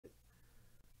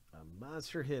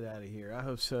monster hit out of here. I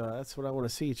hope so. That's what I want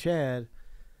to see. Chad,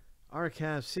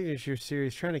 Archive Signature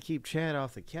Series, trying to keep Chad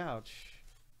off the couch.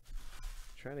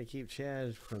 Trying to keep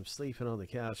Chad from sleeping on the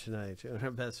couch tonight. Doing our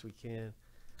best we can.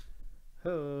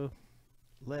 Oh,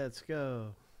 let's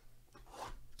go.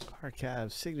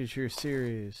 Archive Signature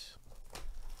Series.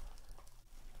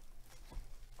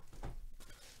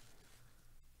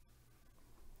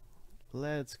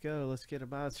 Let's go. Let's get a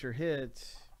monster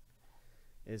hit.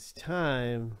 It's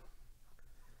time.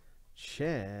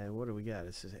 Chad, what do we got?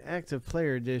 This is Active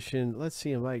Player Edition. Let's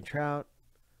see a Mike Trout.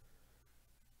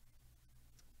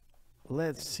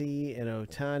 Let's see an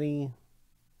Ohtani.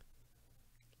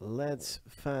 Let's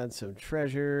find some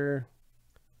treasure.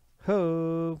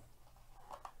 Ho!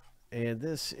 And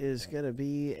this is going to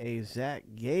be a Zach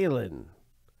Gallen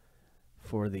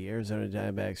for the Arizona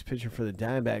Diamondbacks. Pitcher for the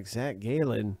Diamondbacks, Zach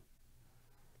Gallen.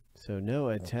 So no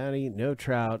Ohtani, no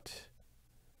Trout,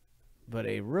 but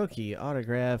a rookie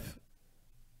autograph.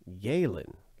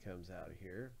 Gallen comes out of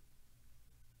here.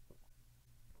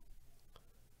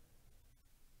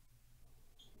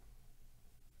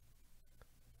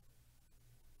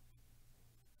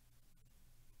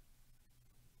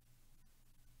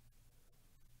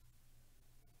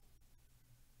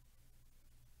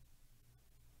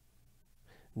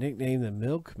 Nicknamed the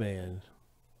Milkman.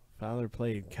 Father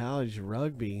played college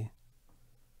rugby.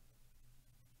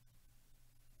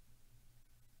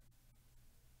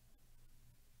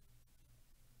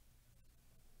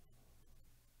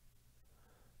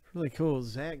 Really cool.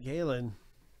 Zach Gallen.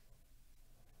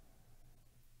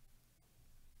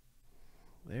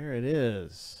 There it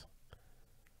is.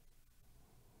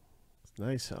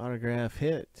 Nice autograph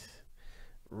hit.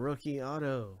 Rookie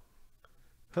auto.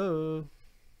 Ho!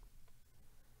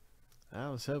 I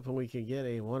was hoping we could get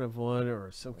a 1-of-1 or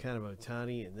some kind of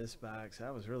Ohtani in this box.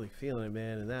 I was really feeling it,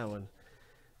 man, in that one.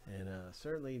 And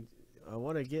certainly I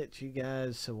want to get you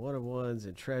guys some 1-of-1s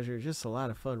and treasure. Just a lot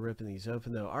of fun ripping these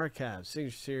open, though. Archive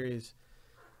Signature Series.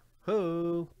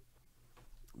 Ho!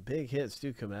 Big hits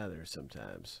do come out of there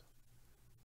sometimes.